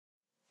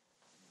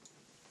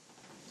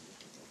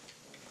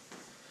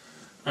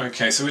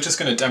Okay, so we're just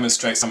going to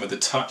demonstrate some of the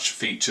touch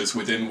features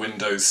within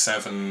Windows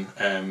 7,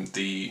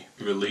 the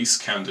release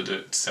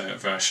candidate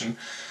version.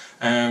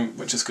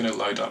 We're just going to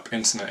load up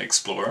Internet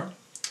Explorer.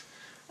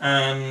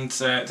 And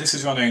this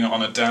is running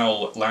on a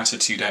Dell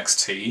Latitude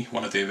XT,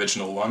 one of the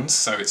original ones.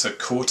 So it's a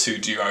Core 2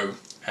 Duo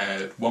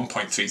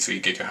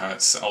 1.33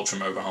 GHz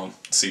ultra-mobile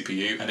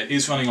CPU, and it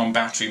is running on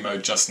battery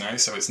mode just now,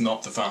 so it's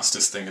not the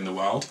fastest thing in the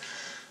world.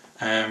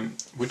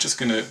 We're just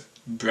going to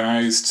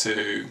browse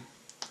to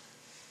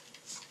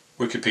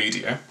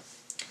Wikipedia,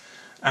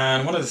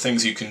 and one of the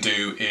things you can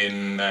do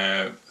in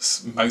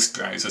most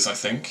browsers, I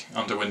think,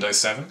 under Windows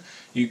 7,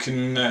 you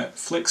can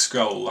flick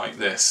scroll like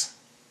this,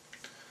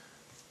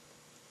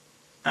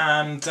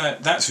 and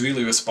that's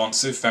really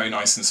responsive, very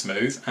nice and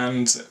smooth,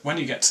 and when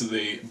you get to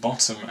the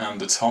bottom and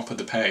the top of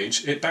the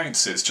page it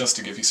bounces, just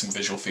to give you some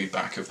visual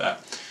feedback of that.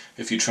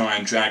 If you try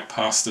and drag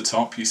past the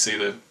top, you see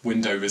the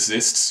window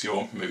resists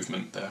your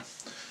movement there.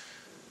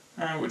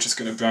 We're just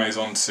going to browse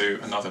on to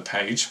another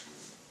page,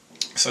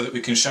 so that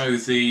we can show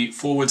the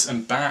forwards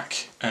and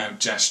back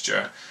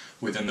gesture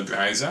within the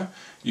browser.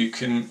 You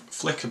can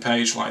flick a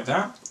page like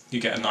that, you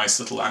get a nice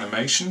little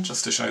animation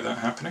just to show that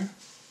happening.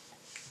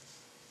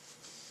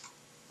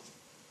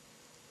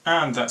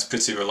 And that's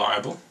pretty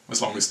reliable,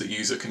 as long as the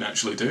user can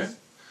actually do it,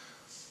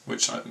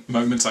 which at the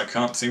moment I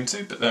can't seem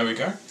to, but there we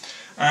go.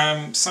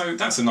 So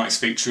that's a nice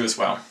feature as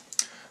well.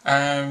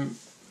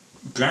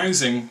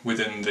 Zooming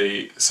within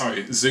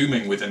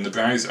the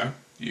browser,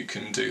 you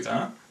can do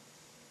that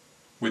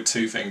with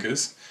 2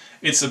 fingers.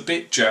 It's a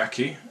bit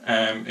jerky,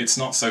 it's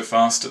not so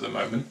fast at the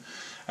moment.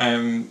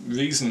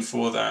 Reason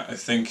for that, I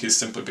think, is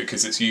simply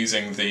because it's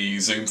using the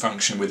zoom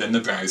function within the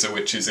browser,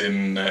 which is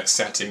in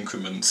set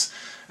increments,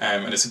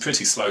 and it's a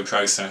pretty slow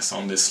process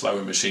on this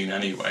slower machine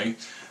anyway,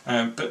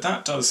 but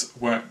that does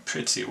work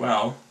pretty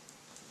well.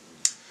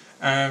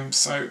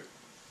 So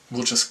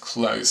we'll just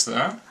close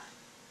that.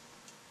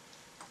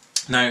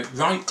 Now,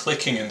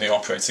 right-clicking in the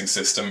operating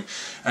system,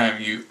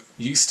 you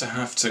used to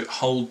have to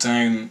hold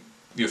down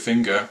your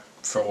finger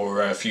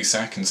for a few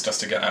seconds just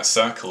to get that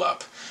circle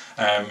up.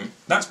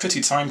 That's pretty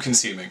time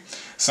consuming.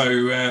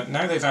 So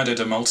now they've added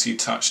a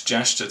multi-touch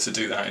gesture to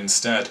do that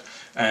instead.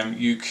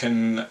 You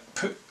can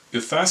put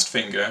your first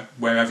finger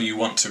wherever you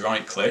want to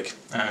right click,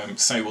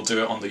 say we'll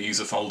do it on the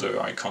user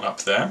folder icon up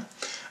there,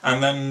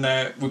 and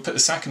then we'll put the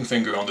second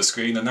finger on the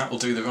screen and that will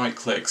do the right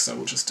click, so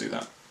we'll just do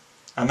that.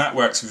 And that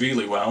works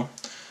really well.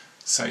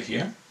 So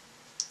here,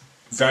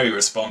 very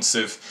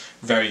responsive,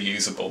 very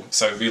usable,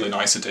 so really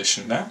nice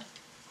addition there.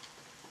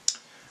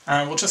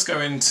 And we'll just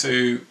go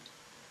into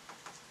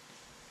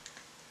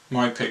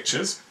My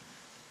Pictures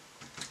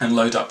and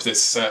load up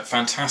this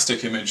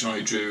fantastic image I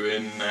drew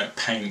in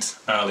Paint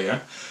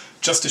earlier,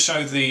 just to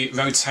show the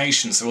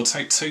rotation. So we'll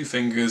take 2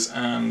 fingers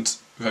and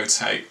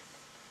rotate,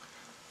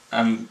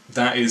 and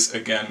that is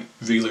again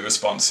really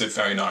responsive,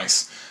 very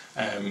nice.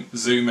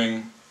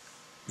 Zooming,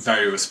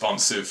 very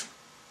responsive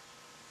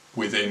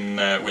within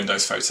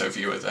Windows Photo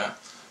Viewer there.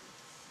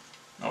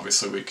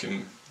 Obviously we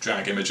can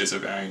drag images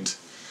around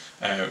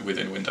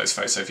within Windows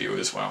Photo Viewer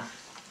as well.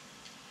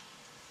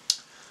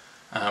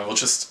 We'll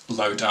just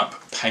load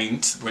up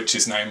Paint, which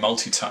is now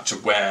multi-touch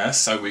aware,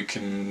 so we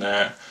can,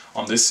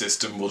 on this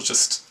system, we'll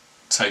just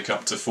take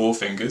up to 4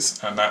 fingers,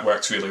 and that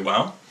works really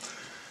well.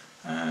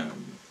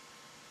 And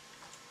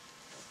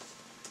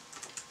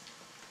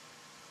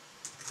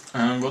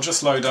we'll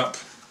just load up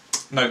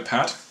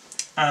Notepad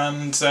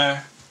and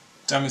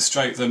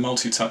demonstrate the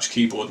multi-touch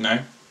keyboard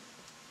now.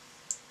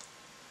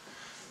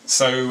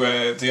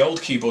 So the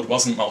old keyboard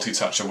wasn't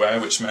multi-touch aware,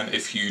 which meant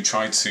if you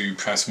tried to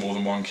press more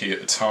than 1 key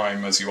at a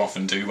time, as you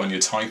often do when you're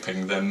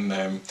typing,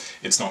 then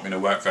it's not going to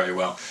work very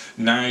well.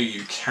 Now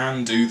you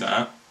can do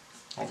that.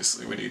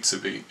 Obviously we need to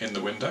be in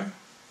the window,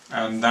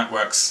 and that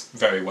works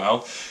very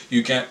well.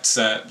 You get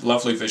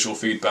lovely visual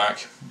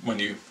feedback when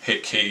you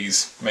hit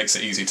keys, makes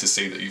it easy to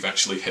see that you've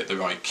actually hit the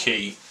right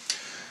key.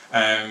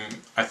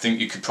 I think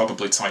you could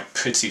probably type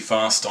pretty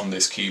fast on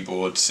this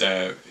keyboard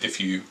if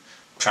you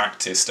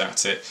practiced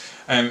at it.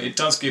 It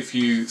does give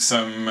you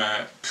some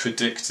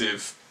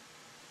predictive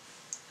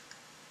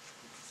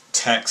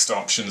text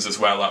options as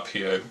well up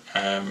here,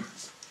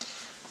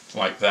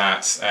 like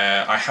that.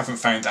 I haven't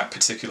found that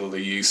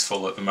particularly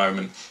useful at the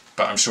moment,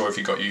 but I'm sure if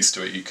you got used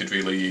to it you could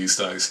really use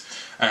those.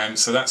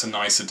 So that's a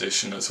nice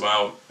addition as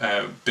well,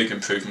 big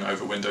improvement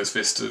over Windows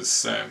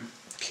Vista's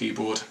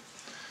keyboard.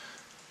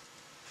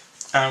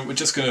 We're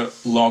just going to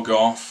log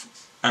off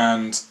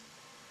and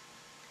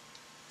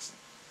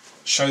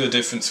show the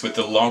difference with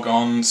the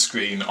logon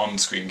screen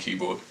on-screen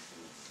keyboard.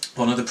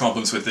 One of the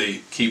problems with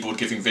the keyboard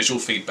giving visual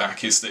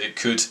feedback is that it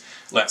could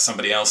let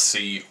somebody else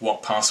see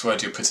what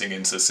password you're putting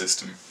into the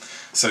system.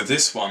 So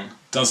this one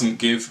doesn't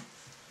give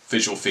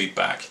visual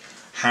feedback.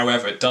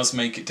 However, it does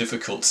make it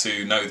difficult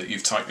to know that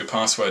you've typed your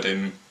password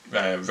in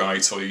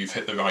right, or you've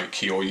hit the right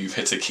key, or you've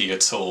hit a key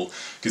at all,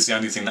 because the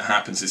only thing that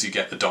happens is you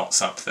get the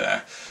dots up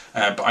there.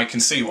 but I can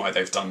see why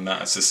they've done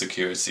that as a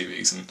security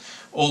reason.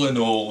 All in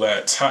all,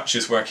 Touch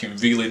is working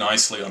really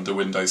nicely under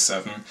Windows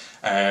 7,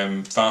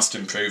 vast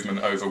improvement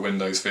over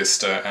Windows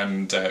Vista,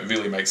 and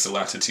really makes the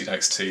Latitude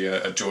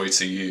XT a joy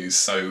to use,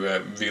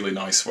 so really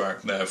nice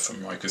work there from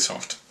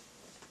Microsoft.